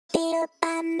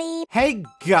Hey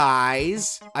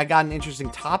guys, I got an interesting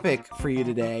topic for you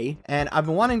today, and I've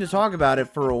been wanting to talk about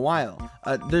it for a while.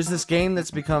 There's this game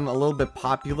that's become a little bit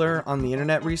popular on the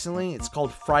internet recently. It's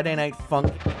called Friday Night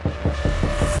Funk.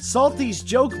 Salty's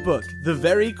Jokebook, the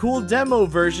very cool demo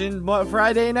version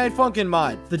Friday Night Funkin'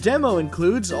 mod. The demo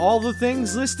includes all the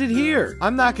things listed here.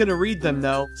 I'm not gonna read them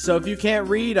though, so if you can't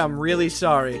read, I'm really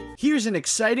sorry. Here's an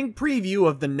exciting preview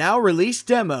of the now released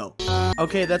demo.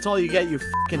 Okay, that's all you get, you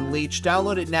fucking leech.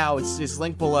 Download it now, it's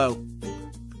linked below.